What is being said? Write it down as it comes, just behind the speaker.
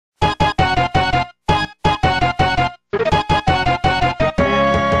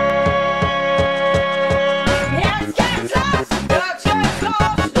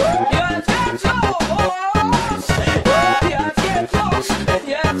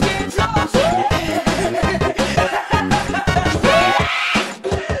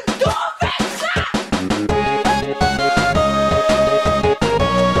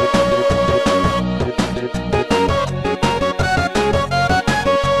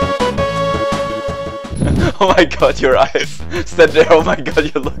Oh my god, your eyes. Stand there. Oh my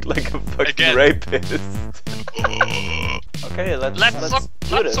god, you look like a fucking rapist. Okay, let's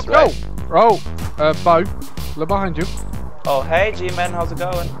do this, right? Bo, look behind you. Oh, hey G-Man, how's it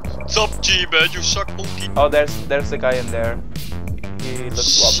going? What's up, G-Man? You suck monkey. Oh, there's a guy in there. He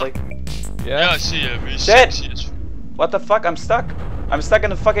looks lovely. Yeah, I see him. He's shit! sexy. What the fuck? I'm stuck. I'm stuck in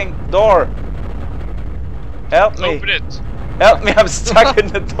the fucking door. Help me. Open it. Help me, I'm stuck in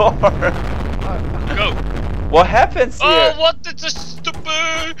the door. Go. What happens here? Oh, what is this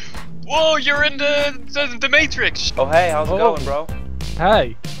stupid? Whoa, you're in the Matrix. Oh, hey, how's it going, bro?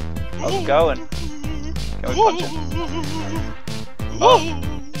 Hey. How's it going? Can we punch him? Oh.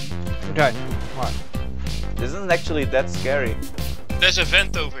 Okay, right. This isn't actually that scary. There's a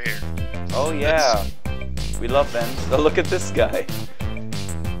vent over here. Oh, yeah. We love vents. So look at this guy.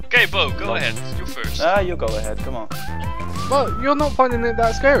 Okay, Bo, go ahead. You first. Ah, you go ahead, come on. Well, you're not finding it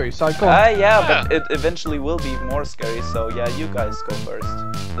that scary, so go on. Yeah, but it eventually will be more scary, so yeah, you guys go first.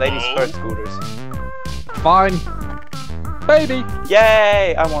 Ladies first, Gooderz. Fine. Baby!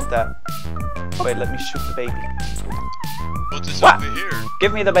 Yay! I want that. Wait, let me shoot the baby. What is What? over here?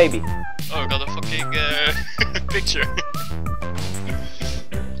 Give me the baby. Oh, I got a fucking picture.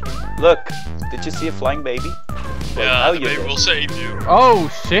 Look, did you see a flying baby? Well, yeah, the baby will save you. Oh,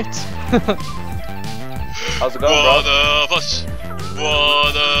 shit. How's it going, One bro? of us.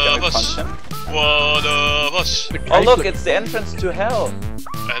 One of us. Punch him? One of us. Oh look, it's the entrance to hell.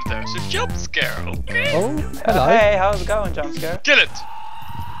 And there's a jump scare, okay? Oh, hello. Hey, how's it going, jump scare? Kill it!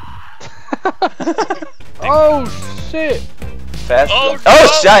 Oh, shit. Fast. Oh, Oh, no.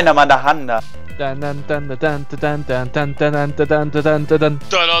 Shina Mandahanda. Dun dun dun dun dun dun dun dun dun dun dun dun dun.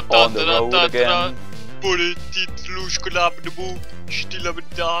 On the road again.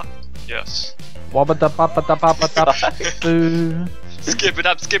 Yes. Wabba da baba da baba da boo. Skip it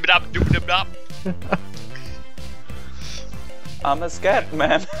up, do it up. I'm a scat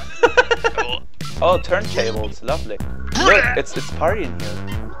man. Oh, turntables, lovely. Look, it's party in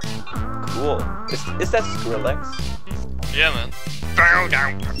here. Cool. Is that Skrillex? Yeah, man. Can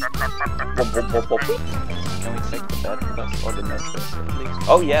we take the bed with us or the mattress at least?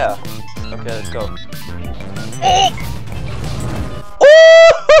 Oh yeah. Okay, let's go.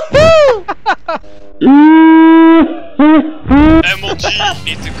 MLG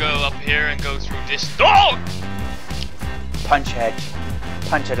need to go up here and go through this door. Punch head.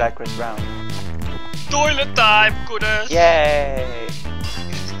 Punch it like Chris Brown. Toilet time, Gooderz. Yay!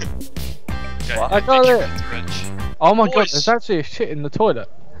 Okay, What? I got it. wrench. Oh my god, Boys. there's actually a shit in the toilet.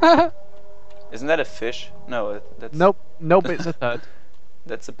 Isn't that a fish? No, that's Nope, nope, it's a third.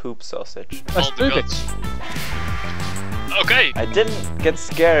 that's a poop sausage. Let's All the do guts. this. Okay. I didn't get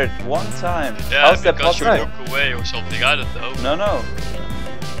scared one time. Yeah, How's that because you possible? look away or something. I don't know. No.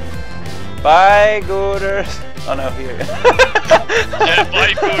 Bye, Gooderz. Oh no, here. Yeah,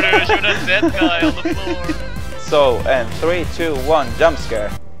 bye, Gooderz. You're that dead guy on the floor. So, and 3, 2, 1, jump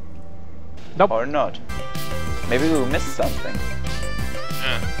scare. Nope. Or not. Maybe we missed something.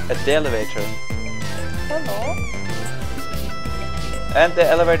 Yeah. At the elevator. Hello. And the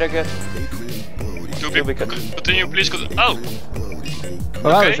elevator gets... To be continue, please. Oh.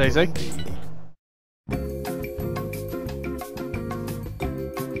 Well, Okay. that was easy.